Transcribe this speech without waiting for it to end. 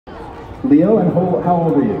Leo, and how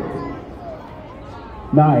old are you?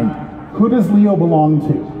 9. Who does Leo belong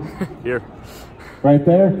to? Here. Right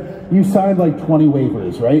there? You signed like 20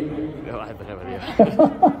 waivers, right? No, I have no idea.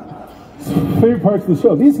 Favorite parts of the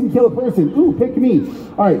show. These can kill a person. Ooh, pick me.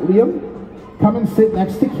 All right, Liam, come and sit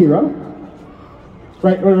next to Kira.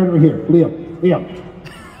 Right over here. Liam.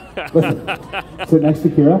 Listen, sit next to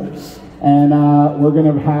Kira. And we're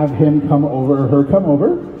going to have him come over, her come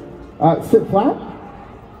over. Sit flat.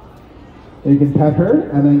 And you can pet her,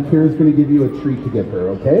 and then Kira's going to give you a treat to give her,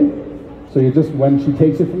 okay? So you just, when she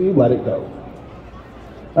takes it from you, let it go.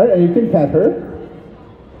 All right, and you can pet her.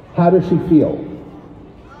 How does she feel?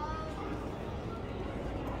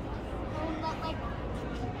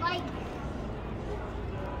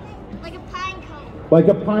 Like a pine cone. Like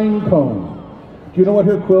a pine cone. Do you know what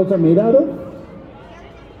her quills are made out of?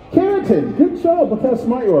 Keratin. Good job. Look how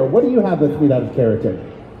smart you are. What do you have that's made out of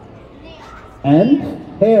keratin?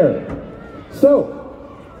 And hair. So,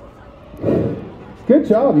 good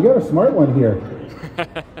job. You got a smart one here.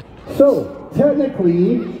 So,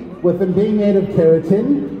 technically, with them being made of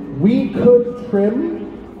keratin, we could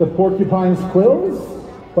trim the porcupine's quills,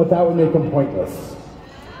 but that would make them pointless.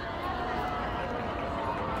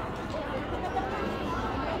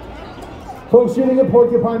 Folks, shooting a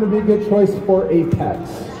porcupine would be a good choice for a pet.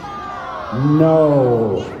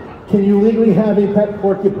 No. Can you legally have a pet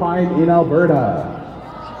porcupine in Alberta?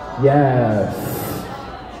 Yes.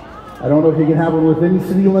 I don't know if you can have one within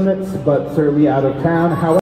city limits, but certainly out of town. However,